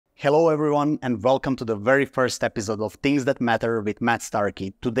Hello everyone and welcome to the very first episode of Things That Matter with Matt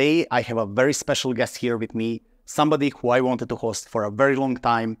Barrie. Today I have a very special guest here with me, somebody who I wanted to host for a very long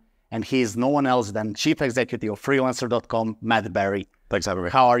time, and he is no one else than Chief Executive of Freelancer.com, Matt Barrie. Thanks for having me.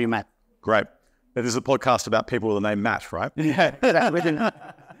 How are you, Matt? Great. This is a podcast about people with the name Matt, right? Yeah.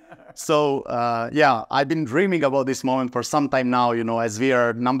 So, I've been dreaming about this moment for some time now, as we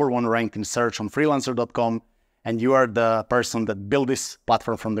are #1 ranked in search on Freelancer.com, and you are the person that built this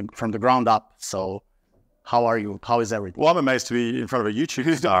platform from the ground up. So how are you? How is everything? Well, I'm amazed to be in front of a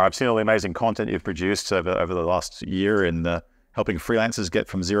YouTube star. I've seen all the amazing content you've produced over the last year in helping freelancers get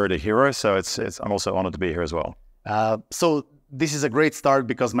from zero to hero. So I'm also honored to be here as well. So this is a great start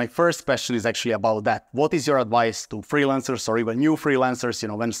because my first question is actually about that. What is your advice to freelancers or even new freelancers,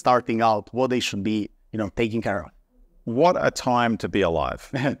 when starting out, what they should be, taking care of? What a time to be alive,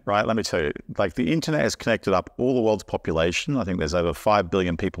 right? Let me tell you, like the internet has connected up all the world's population. I think there's over 5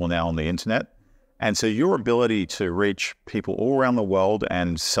 billion people now on the internet. And so your ability to reach people all around the world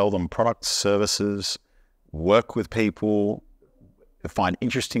and sell them products, services, work with people, find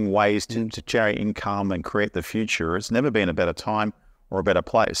interesting ways to generate income and create the future, it's never been a better time or a better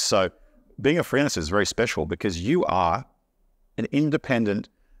place. So being a freelancer is very special because you are an independent,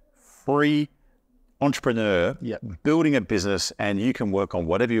 free entrepreneur building a business, and you can work on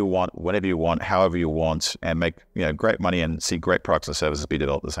whatever you want, whenever you want, however you want, and make great money and see great products and services be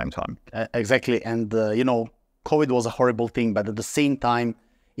developed at the same time. Exactly. And, COVID was a horrible thing, but at the same time,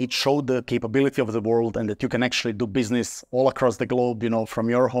 it showed the capability of the world and that you can actually do business all across the globe, from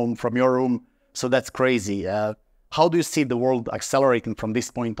your home, from your room. So that's crazy. How do you see the world accelerating from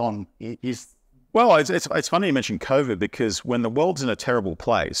this point on? Well, it's funny you mentioned COVID because when the world's in a terrible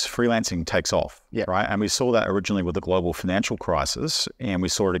place, freelancing takes off, right? And we saw that originally with the global financial crisis, and we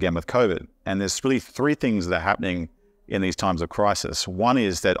saw it again with COVID. And there's really 3 things that are happening in these times of crisis. One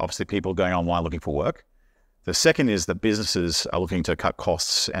is that obviously people are going online looking for work. The second is that businesses are looking to cut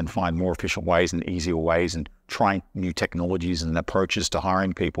costs and find more efficient ways and easier ways and trying new technologies and approaches to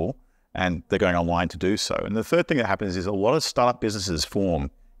hiring people, and they're going online to do so. And the third thing that happens is a lot of startup businesses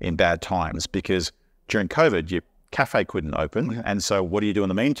form in bad times because during COVID, your cafe couldn't open. And so what do you do in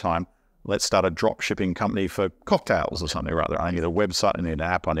the meantime? Let's start a drop shipping company for cocktails or something rather. I need a website, I need an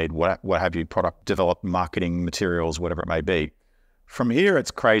app, I need what have you, product developed, marketing materials, whatever it may be. From here,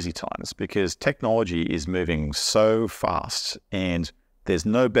 it's crazy times because technology is moving so fast, and there's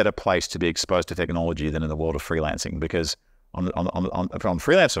no better place to be exposed to technology than in the world of freelancing. Because on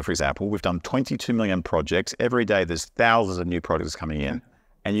Freelancer, for example, we've done 22 million projects. Every day, there's thousands of new projects coming in,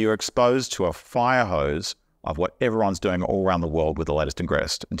 and you're exposed to a fire hose of what everyone's doing all around the world with the latest and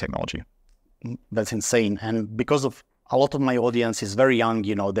greatest in technology. That's insane. And because of a lot of my audience is very young,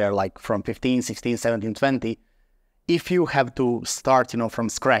 they're like from 15, 16, 17, 20. If you have to start, from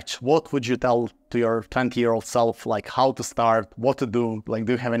scratch, what would you tell to your 20-year-old self, like how to start, what to do? Like,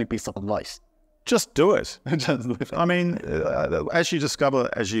 do you have any piece of advice? Just do it. Just do it. I mean, as you discover,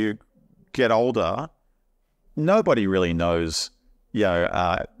 as you get older, nobody really knows,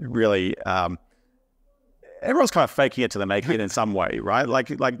 everyone's kind of faking it till they make it in some way, right?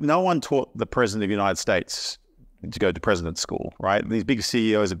 Like no one taught the president of the United States to go to president's school, right? These big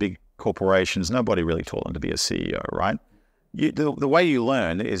CEOs of big corporations, nobody really taught them to be a CEO, right? The way you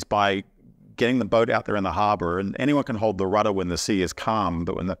learn is by getting the boat out there in the harbor, and anyone can hold the rudder when the sea is calm,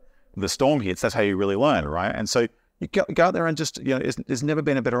 but when the storm hits, that's how you really learn, right? And so you go out there and just, there's never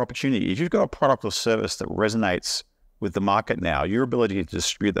been a better opportunity. If you've got a product or service that resonates with the market now, your ability to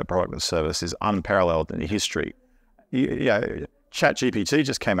distribute that product or service is unparalleled in history. ChatGPT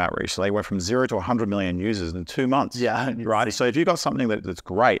just came out recently. It went from 0 to 100 million users in 2 months. Right. So if you've got something that's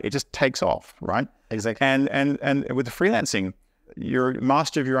great, it just takes off, right? Exactly. And with the freelancing, you're a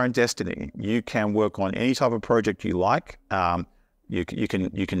master of your own destiny. You can work on any type of project you like.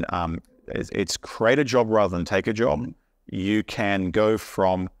 It's create a job rather than take a job. You can go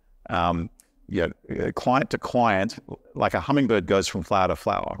from client to client, like a hummingbird goes from flower to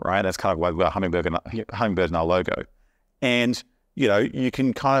flower, right? That's kind of why we've got hummingbird in our logo. And you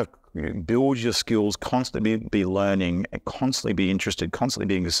can kind of build your skills, constantly be learning, and constantly be interested, constantly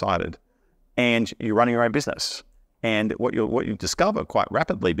being excited, and you're running your own business. And what you discover quite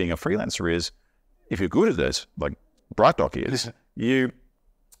rapidly being a freelancer is, if you're good at this, like BrightDoc is, you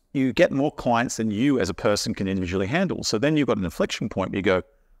get more clients than you as a person can individually handle. So then you've got an inflection point where you go,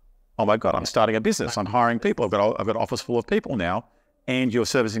 oh my God, I'm starting a business. I'm hiring people. I've got an office full of people now. And you're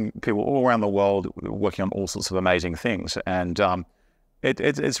servicing people all around the world, working on all sorts of amazing things. And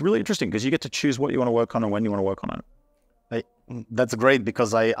it's really interesting because you get to choose what you want to work on and when you want to work on it. That's great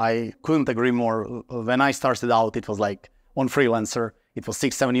because I couldn't agree more. When I started out, it was like on Freelancer, it was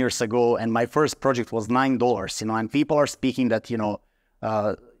 6-7 years ago, and my first project was $9, and people are speaking that,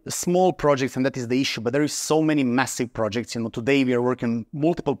 small projects, and that is the issue, but there is so many massive projects. Today we are working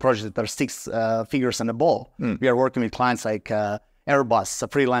multiple projects that are 6 figures and above. We are working with clients like Airbus,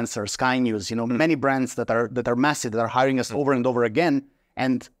 Freelancer, Sky News, many brands that are massive, that are hiring us over and over again.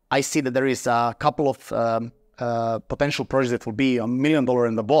 And I see that there is a couple of potential projects that will be $1 million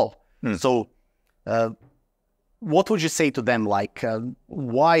and above. So what would you say to them? Like,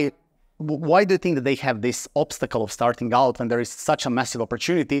 why do you think that they have this obstacle of starting out when there is such a massive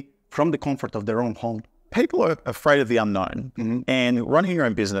opportunity from the comfort of their own home? People are afraid of the unknown, and running your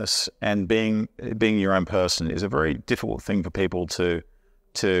own business and being your own person is a very difficult thing for people to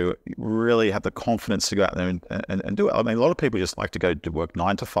really have the confidence to go out there and do it. I mean, a lot of people just like to go to work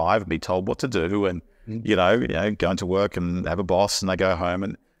 9 to 5 and be told what to do, and go into work and have a boss, and they go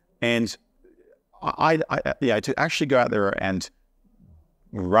home, and to actually go out there and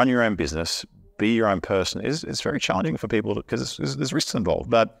run your own business, be your own person is very challenging for people because there's risks involved,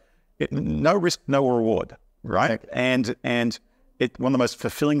 but no risk, no reward, right? Exactly. And one of the most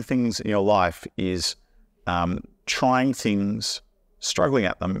fulfilling things in your life is trying things, struggling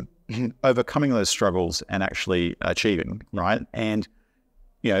at them, overcoming those struggles, and actually achieving, right? And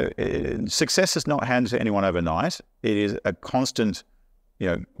success is not handed to anyone overnight. It is a constant,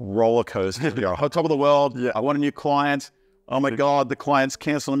 roller coaster. Top of the world. Yeah. I want a new client. Oh my God, the client's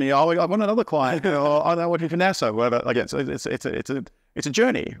canceling me. Oh, I want another client. I'm working for NASA. Whatever. Again, so it's a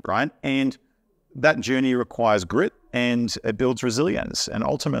journey, right? And that journey requires grit, and it builds resilience, and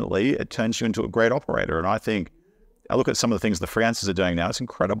ultimately it turns you into a great operator. And I think I look at some of the things the freelancers are doing now. It's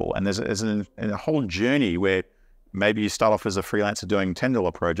incredible. And there's a whole journey where maybe you start off as a freelancer doing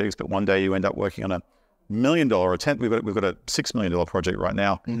 $10 projects, but one day you end up working on a $1 million or we've got a $6 million project right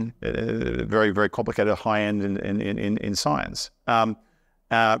now. Very, very complicated, high end in science.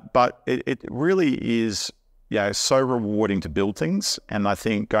 But it really is so rewarding to build things. And I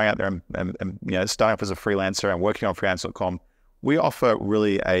think going out there and starting off as a freelancer and working on freelance.com, we offer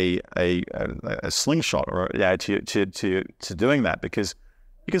really a slingshot to doing that, because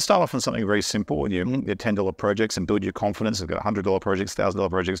you can start off on something very simple and your $10 projects and build your confidence. You've got $100 projects, $1,000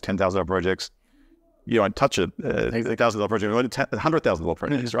 projects, $10,000 projects. You don't touch a $1,000 project, $100,000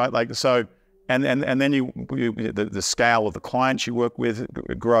 projects, right? Like so, and then the scale of the clients you work with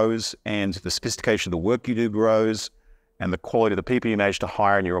grows, and the sophistication of the work you do grows, and the quality of the people you manage to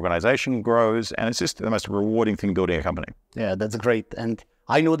hire in your organization grows, and it's just the most rewarding thing building a company. Yeah, that's great. And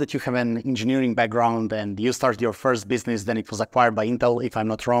I know that you have an engineering background, and you started your first business, then it was acquired by Intel, if I'm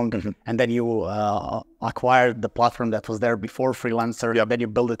not wrong, and then you acquired the platform that was there before Freelancer, then you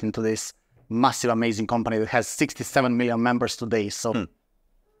built it into this massive, amazing company that has 67 million members today. So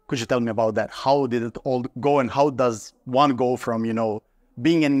could you tell me about that? How did it all go, and how does one go from,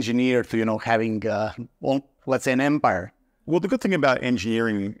 being an engineer to, having, let's say, an empire? Well, the good thing about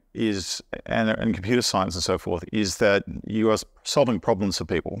engineering is, and computer science and so forth, is that you are solving problems for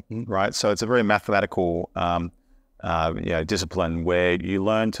people, right? So it's a very mathematical discipline where you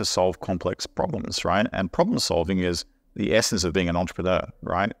learn to solve complex problems, right? And problem solving is the essence of being an entrepreneur,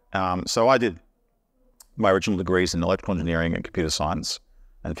 right? So I did my original degrees in electrical engineering and computer science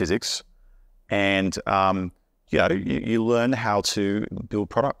and physics. And, you learn how to build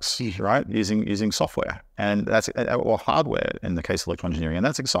products, right? Using software, and or hardware in the case of electrical engineering. And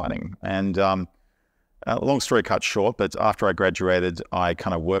that's exciting. And long story cut short, but after I graduated, I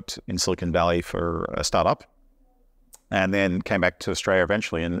kind of worked in Silicon Valley for a startup, and then came back to Australia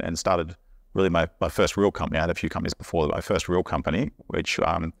eventually and started really my first real company. I had a few companies before my first real company, which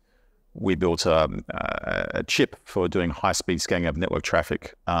we built a chip for doing high-speed scanning of network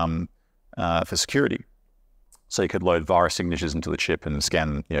traffic for security. So you could load virus signatures into the chip and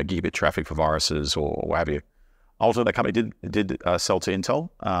scan gigabit traffic for viruses or what have you. Ultimately, that company did sell to Intel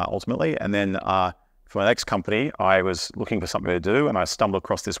ultimately. And then for my next company, I was looking for something to do, and I stumbled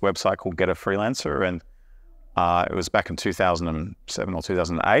across this website called Get a Freelancer, and it was back in 2007 or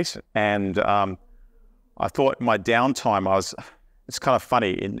 2008. And I thought in my downtime, it's kind of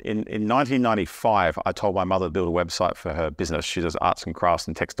funny. In 1995, I told my mother to build a website for her business. She does arts and crafts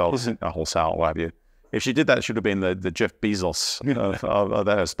and textiles, wholesale, what have you. If she did that, it should have been the Jeff Bezos of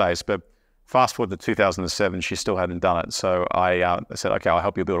that space. But fast forward to 2007, she still hadn't done it. So I said, okay, I'll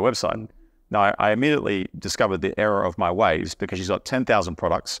help you build a website. Now, I immediately discovered the error of my ways, because she's got 10,000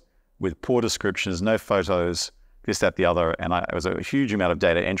 products with poor descriptions, no photos, this, that, the other. And it was a huge amount of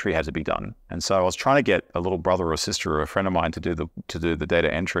data entry had to be done. And so I was trying to get a little brother or sister or a friend of mine to do the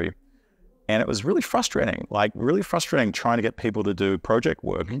data entry. And it was really frustrating, trying to get people to do project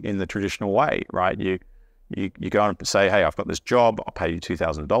work in the traditional way, right? You You go and say, hey, I've got this job. I'll pay you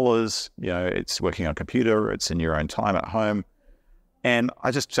 $2,000. It's working on a computer. It's in your own time at home. And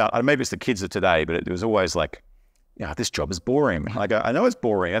I just felt, maybe it's the kids of today, but it was always like, this job is boring. I go, I know it's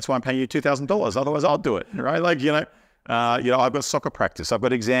boring. That's why I'm paying you $2,000. Otherwise, I'll do it, right? I've got soccer practice. I've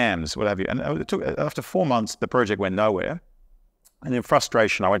got exams, what have you. And it took, after 4 months, the project went nowhere. And in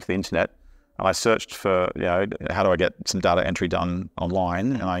frustration, I went to the internet and I searched for, how do I get some data entry done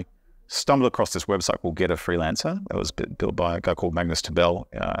online? And I stumbled across this website called Get a Freelancer. That was built by a guy called Magnus Tabell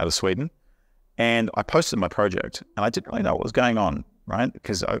out of Sweden. And I posted my project and I didn't really know what was going on, right?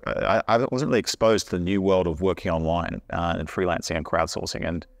 Because I wasn't really exposed to the new world of working online and freelancing and crowdsourcing.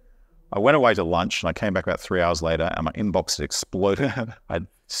 And I went away to lunch and I came back about 3 hours later and my inbox had exploded. I had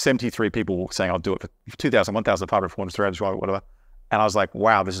 73 people saying I'll do it for 2,000, 1,500, 400, 300, whatever. And I was like,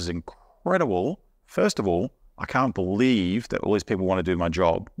 wow, this is incredible. First of all, I can't believe that all these people want to do my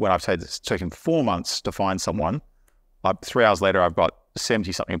job when I've taken 4 months to find someone. 3 hours later, I've got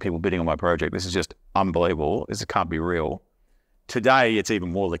 70-something people bidding on my project. This is just unbelievable. This can't be real. Today, it's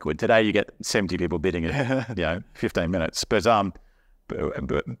even more liquid. Today, you get 70 people bidding in 15 minutes. But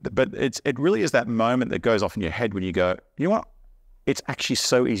it really is that moment that goes off in your head when you go, you know what? It's actually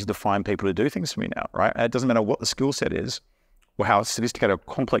so easy to find people to do things for me now, right? And it doesn't matter what the skill set is or how sophisticated or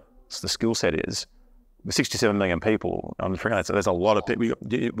complex the skill set is. With 67 million people on the freelancer, there's a lot of people.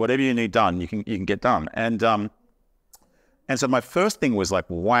 Whatever you need done, you can get done. And so my first thing was like,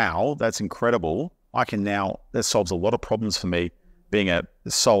 wow, that's incredible. That solves a lot of problems for me being a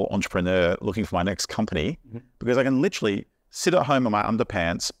sole entrepreneur looking for my next company, because I can literally sit at home in my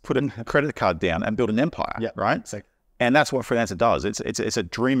underpants, put a credit card down and build an empire, right? Exactly. And that's what Freelancer does. It's a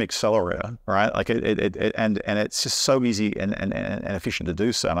dream accelerator, right? Like and it's just so easy and efficient to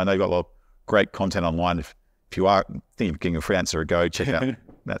do so. And I know you've got a lot of great content online. If you are thinking of giving a freelancer a go, check out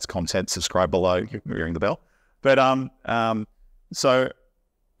Matt's content, subscribe below, ring the bell. But so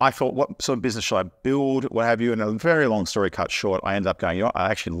I thought, what sort of business should I build, what have you? And a very long story cut short, I ended up going, I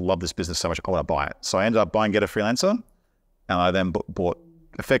actually love this business so much, I want to buy it. So I ended up buying Get a Freelancer, and I then bought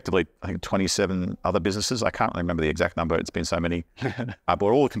effectively, I think 27 other businesses. I can't remember the exact number. It's been so many. I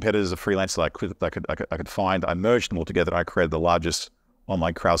bought all the competitors of Freelancer I could find. I merged them all together. I created the largest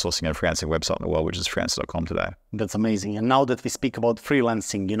online crowdsourcing and freelancing website in the world, which is freelancer.com today. That's amazing. And now that we speak about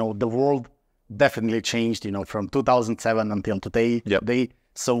freelancing, the world definitely changed, from 2007 until today. Yep.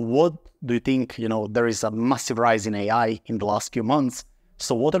 So what do you think, there is a massive rise in AI in the last few months.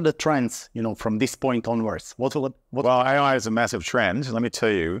 So what are the trends, from this point onwards? Well, AI is a massive trend. Let me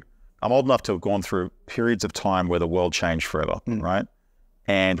tell you, I'm old enough to have gone through periods of time where the world changed forever, right?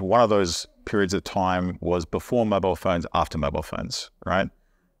 And one of those periods of time was before mobile phones, after mobile phones, right?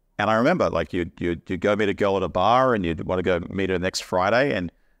 And I remember, like, you'd go meet a girl at a bar and you'd want to go meet her next Friday, and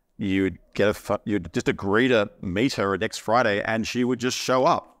you'd just agree to meet her next Friday and she would just show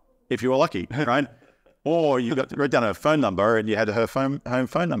up if you were lucky, right? Or you wrote down her phone number and you had her home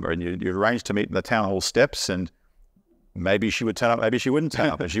phone number, and you arranged to meet in the town hall steps, and maybe she would turn up, maybe she wouldn't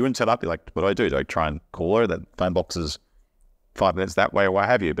turn up. If she wouldn't turn up, you're like, what do? Do I try and call her? That phone box is 5 minutes that way or what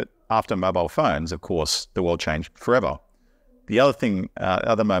have you. But after mobile phones, of course, the world changed forever. The other thing,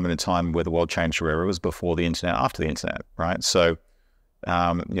 other moment in time where the world changed forever was before the internet, after the internet, right? So,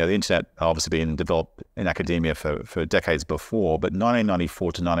 the internet obviously been developed in academia for decades before, but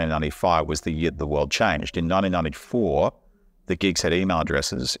 1994 to 1995 was the year the world changed. In 1994, the gigs had email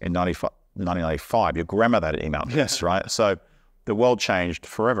addresses. In 1995, your grandmother had an email address, right? So the world changed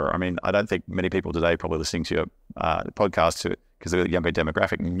forever. I mean, I don't think many people today probably listening to your podcast, because the younger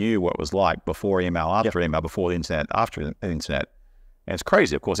demographic, knew what it was like before email, after email, before the internet, after the internet. And it's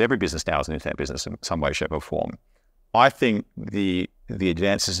crazy. Of course, every business now is an internet business in some way, shape or form. I think the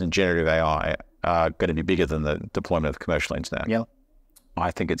advances in generative AI are going to be bigger than the deployment of the commercial internet. Yeah,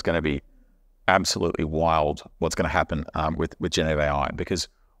 I think it's going to be absolutely wild what's going to happen with generative AI, because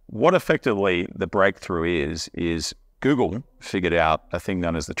what effectively the breakthrough is Google figured out a thing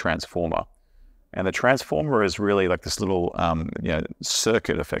known as the transformer. And the transformer is really like this little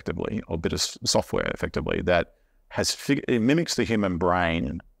circuit effectively, or bit of software effectively, that it mimics the human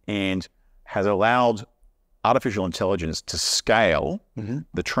brain and has allowed artificial intelligence to scale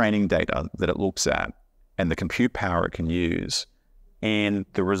the training data that it looks at and the compute power it can use. And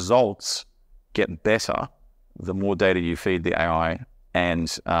the results get better the more data you feed the AI and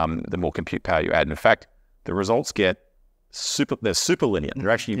the more compute power you add. And in fact, the results they're super linear. They're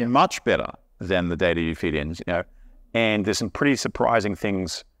actually much better than the data you feed in, and there's some pretty surprising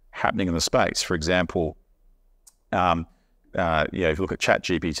things happening in the space. For example, if you look at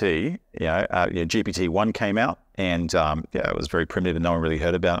ChatGPT, GPT-1 came out, and it was very primitive and no one really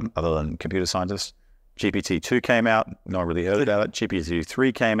heard about it other than computer scientists. GPT-2 came out. No one really heard about it.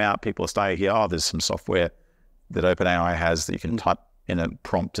 GPT-3 came out. People are starting to hear, oh, there's some software that OpenAI has that you can type in a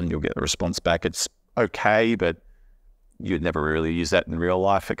prompt and you'll get a response back. It's okay, but you'd never really use that in real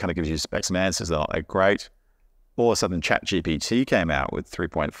life. It kind of gives you some answers that are like, great. All of a sudden, ChatGPT came out with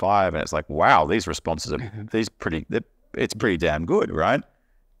 3.5, and it's like, wow, these responses are it's pretty damn good, right?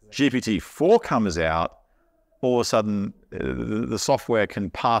 GPT-4 comes out. All of a sudden, the software can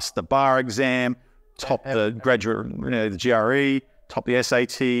pass the bar exam, top the graduate, the GRE, top the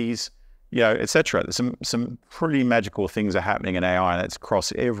SATs, etc. There's some pretty magical things are happening in AI, and it's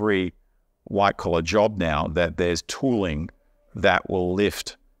across every white-collar job now that there's tooling that will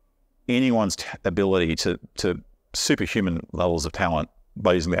lift anyone's ability to superhuman levels of talent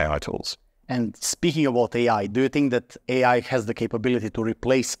by using the AI tools. And speaking about AI, do you think that AI has the capability to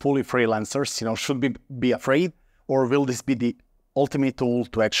replace fully freelancers? Should we be afraid, or will this be the ultimate tool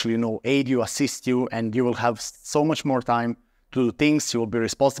to actually, aid you, assist you, and you will have so much more time to do things? You will be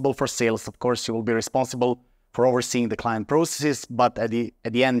responsible for sales, of course. You will be responsible for overseeing the client processes, but at the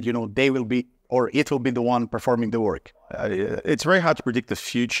end, they will be, or it will be the one performing the work. It's very hard to predict the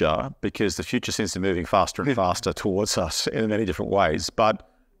future because the future seems to be moving faster and faster towards us in many different ways. But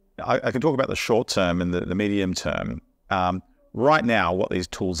I can talk about the short term and the medium term. Right now, what these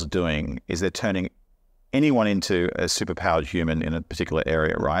tools are doing is they're turning anyone into a superpowered human in a particular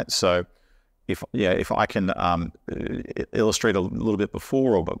area, right? So if I can illustrate a little bit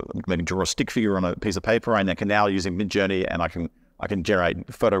before, or maybe draw a stick figure on a piece of paper, and I can now using Midjourney, and I can generate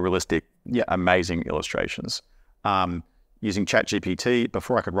photorealistic, amazing illustrations. Using ChatGPT,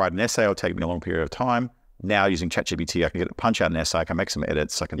 before I could write an essay, it would take me a long period of time. Now using ChatGPT, I can punch out an essay, I can make some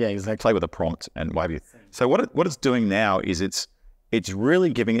edits, I can play with a prompt and what have you. So what it's doing now is it's really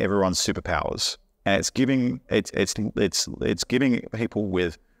giving everyone superpowers, and it's giving people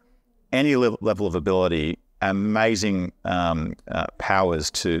with any level of ability amazing powers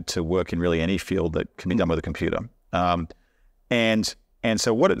to work in really any field that can be done with a computer. And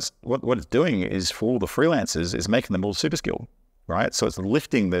so what it's doing is, for all the freelancers, is making them all super skilled, right? So it's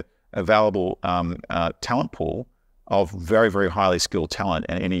lifting the available talent pool of very, very highly skilled talent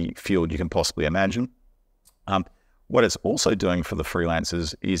in any field you can possibly imagine. What it's also doing for the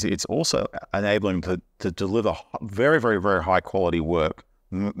freelancers is it's also enabling them to deliver very, very, very high quality work,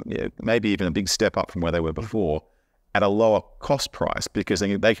 maybe even a big step up from where they were before, at a lower cost price, because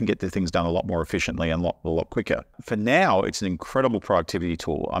they can get the things done a lot more efficiently and a lot quicker. For now, it's an incredible productivity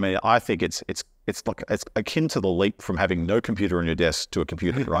tool. I mean, I think it's akin to the leap from having no computer on your desk to a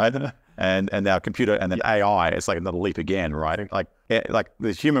computer, right? and now computer and then AI, it's like another leap again, right? Like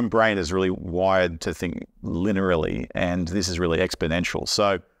the human brain is really wired to think linearly, and this is really exponential.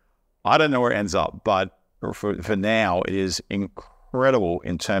 So I don't know where it ends up, but for now, it is incredible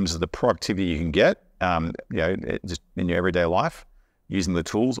in terms of the productivity you can get. Just in your everyday life, using the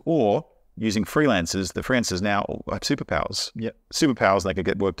tools, or using freelancers. The freelancers now have superpowers. Yeah, superpowers. They can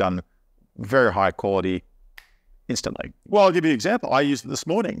get work done very high quality instantly. Well, I'll give you an example. I used it this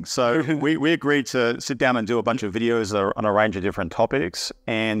morning. So we agreed to sit down and do a bunch of videos on a range of different topics,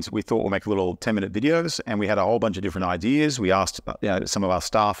 and we thought we'll make little 10-minute videos. And we had a whole bunch of different ideas. We asked some of our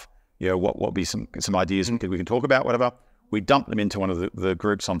staff, what would be some ideas we can talk about, whatever. We dumped them into one of the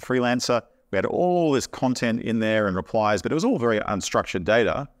groups on Freelancer. We had all this content in there and replies, but it was all very unstructured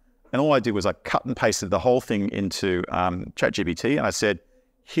data. And all I did was I cut and pasted the whole thing into ChatGPT, and I said,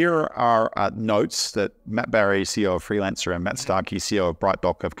 here are notes that Matt Barrie, CEO of Freelancer, and Matt Starkey, CEO of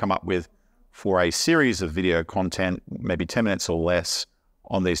Brightdoc, have come up with for a series of video content, maybe 10 minutes or less,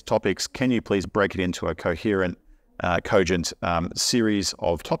 on these topics. Can you please break it into a coherent, cogent series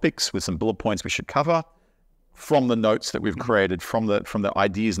of topics with some bullet points we should cover from the notes that we've created, from the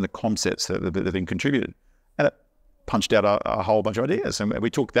ideas and the concepts that have been contributed? And it punched out a whole bunch of ideas, and we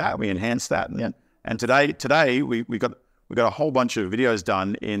took that, we enhanced that, and today we got a whole bunch of videos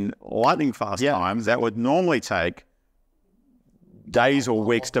done in lightning fast times that would normally take days or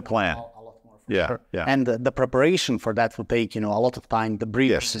weeks to plan. Yeah. And the preparation for that will take, a lot of time. The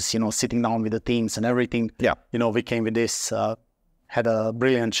briefs, sitting down with the teams and everything. Yeah. We came with this, had a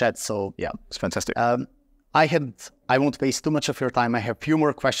brilliant chat. So yeah, it's fantastic. I won't waste too much of your time. I have a few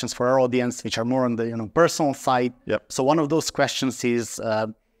more questions for our audience, which are more on the personal side. Yep. So one of those questions is,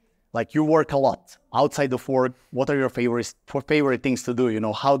 you work a lot outside of work. What are your favorite things to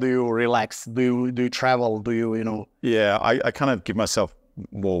do? How do you relax? Do you travel? Do you Yeah, I kind of give myself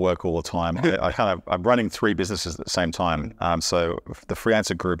more work all the time. I'm running 3 businesses at the same time. So the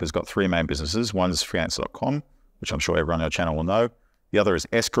Freelancer group has got 3 main businesses. One's freelancer.com, which I'm sure everyone on your channel will know. The other is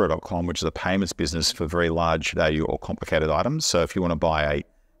escrow.com, which is a payments business for very large value or complicated items. So if you want to buy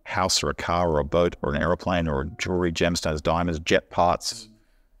house or a car or a boat or an aeroplane or jewelry, gemstones, diamonds, jet parts,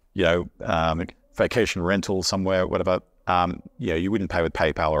 vacation rental somewhere, whatever, you wouldn't pay with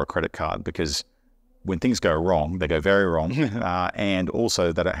PayPal or a credit card, because when things go wrong, they go very wrong. And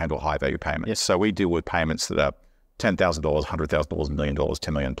also they don't handle high value payments. Yes. So we deal with payments that are $10,000, $100,000, $1 million,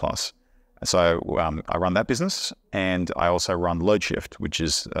 $10 million plus. So I run that business, and I also run LoadShift, which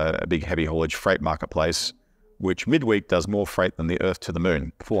is a big heavy haulage freight marketplace, which midweek does more freight than the Earth to the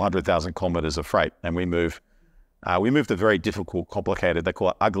moon, 400,000 kilometers of freight. And we move the very difficult, complicated, they call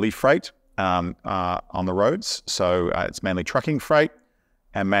it ugly freight on the roads. So it's mainly trucking freight,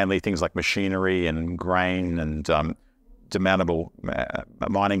 and mainly things like machinery and grain and demountable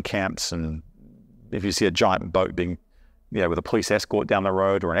mining camps. And if you see a giant boat being, with a police escort down the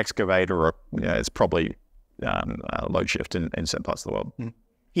road, or an excavator, or it's probably LoadShift in certain parts of the world.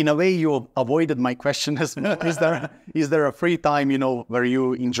 In a way, you avoided my question. Is there a free time, where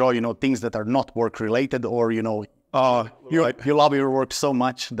you enjoy, things that are not work related, or you love your work so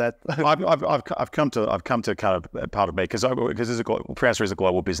much that I've come to kind of part of me, because Freelancer is a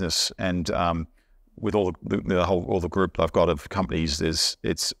global business, and with all the group I've got of companies,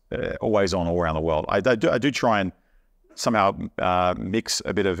 it's always on all around the world. I do try and somehow mix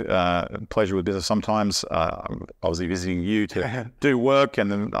a bit of pleasure with business. Sometimes obviously visiting you to do work, and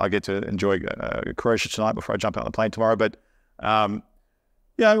then I get to enjoy Croatia tonight before I jump out on the plane tomorrow. But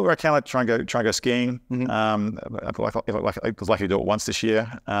where I can, like try and go skiing. I was lucky to do it once this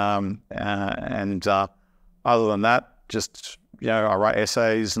year. And other than that, just I write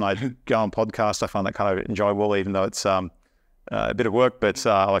essays and I go on podcasts. I find that kind of enjoyable, even though it's a bit of work. But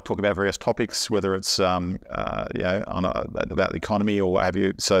I like talking about various topics, whether it's about the economy or what have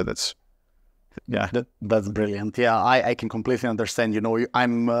you. So that's brilliant. Yeah, I can completely understand.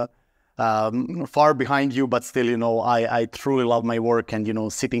 I'm far behind you, but still, I truly love my work,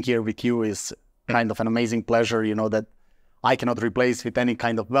 and sitting here with you is kind of an amazing pleasure. That I cannot replace with any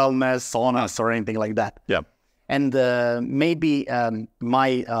kind of wellness, saunas, or anything like that. Yeah. And maybe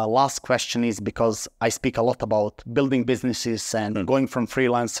my last question is, because I speak a lot about building businesses and going from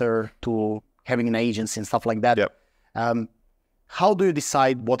freelancer to having an agency and stuff like that. Yep. How do you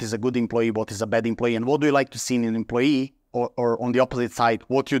decide what is a good employee, what is a bad employee, and what do you like to see in an employee? Or on the opposite side,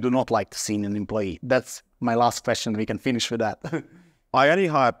 what you do not like to see in an employee? That's my last question. We can finish with that. I only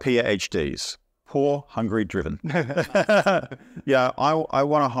hire PhDs, poor, hungry, driven. I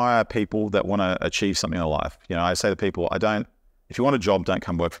want to hire people that want to achieve something in life. I say to people, if you want a job, don't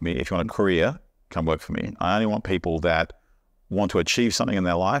come work for me. If you want a career, come work for me. I only want people that want to achieve something in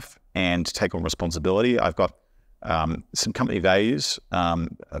their life and take on responsibility. I've got some company values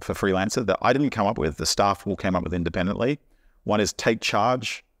for Freelancer that I didn't come up with. The staff all came up with independently. One is take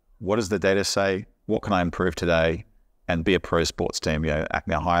charge. What does the data say? What can I improve today? And be a pro sports team.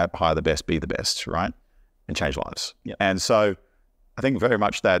 Hire the best, be the best, right? And change lives. Yep. And so I think very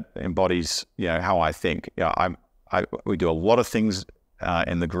much that embodies how I think. We do a lot of things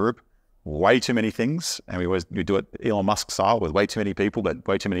in the group, way too many things, and we do it Elon Musk style with way too many people, but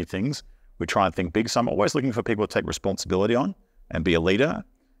way too many things. We try and think big. So I'm always looking for people to take responsibility on and be a leader.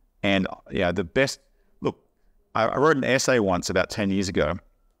 And the best, look, I wrote an essay once about 10 years ago.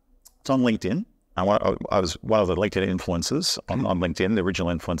 It's on LinkedIn. I was one of the LinkedIn influencers on LinkedIn, the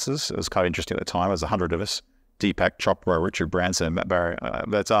original influencers. It was kind of interesting at the time. There was 100 of us, Deepak Chopra, Richard Branson, Matt Barrie.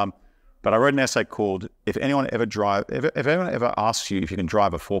 But I wrote an essay called, if anyone ever asks you if you can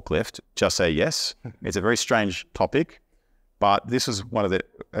drive a forklift, just say yes. It's a very strange topic. But this was one of the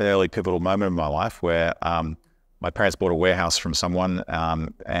early pivotal moments in my life where my parents bought a warehouse from someone,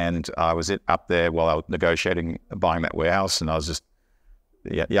 and I was up there while I was negotiating buying that warehouse, and I was just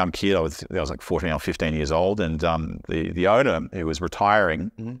a young kid. I was like 14 or 15 years old, and the owner, who was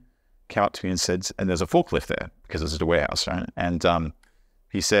retiring, came up to me and said, and there's a forklift there because it's just a warehouse, right? And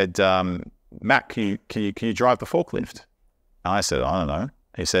he said, Matt, can you drive the forklift? And I said, I don't know.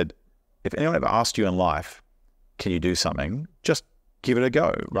 He said, if anyone ever asked you in life, can you do something? Just give it a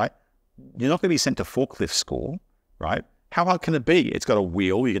go, right? You're not going to be sent to forklift school, right? How hard can it be? It's got a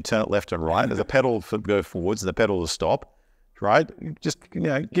wheel. You can turn it left and right. There's a pedal to go forwards and a pedal to stop, right? Just, give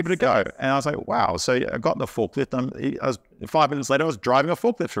it a go. And I was like, wow. So I got in the forklift. 5 minutes later, I was driving a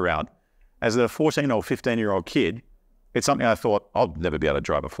forklift around. As a 14 or 15-year-old kid, it's something I thought, I'll never be able to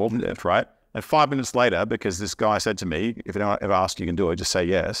drive a forklift, right? And 5 minutes later, because this guy said to me, if anyone ever asks you can do it, just say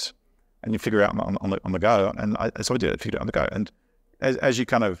yes. And you figure out on the go. And so I did it, figured it out on the go. And as you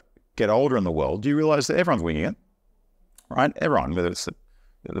kind of get older in the world, you realize that everyone's winging it, right? Everyone, whether it's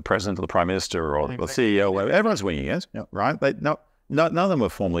the president or the prime minister or the CEO, whatever, everyone's winging it, right? None of them were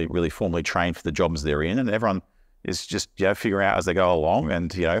really formally trained for the jobs they're in. And everyone, is just, figure out as they go along.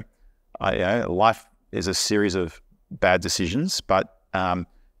 And, life is a series of bad decisions, but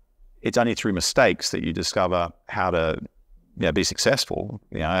it's only through mistakes that you discover how to be successful.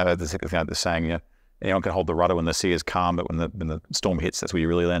 The saying, anyone can hold the rudder when the sea is calm, but when the storm hits, that's where you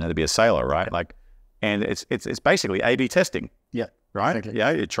really learn how to be a sailor, right? Like, and it's basically A/B testing. Yeah. Right. Exactly.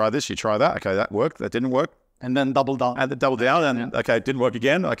 Yeah. You try this, you try that. Okay, that worked. That didn't work. And then double down. And then double down. And okay, it didn't work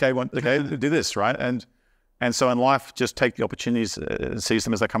again. Okay, do this. Right. And so in life, just take the opportunities and seize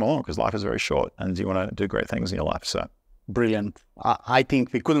them as they come along, because life is very short, and you want to do great things in your life. So. Brilliant. I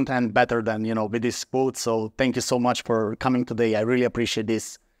think we couldn't end better than, with this quote. So thank you so much for coming today. I really appreciate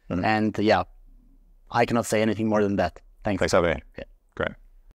this. And I cannot say anything more than that. Thanks. Thanks for having me. Yeah.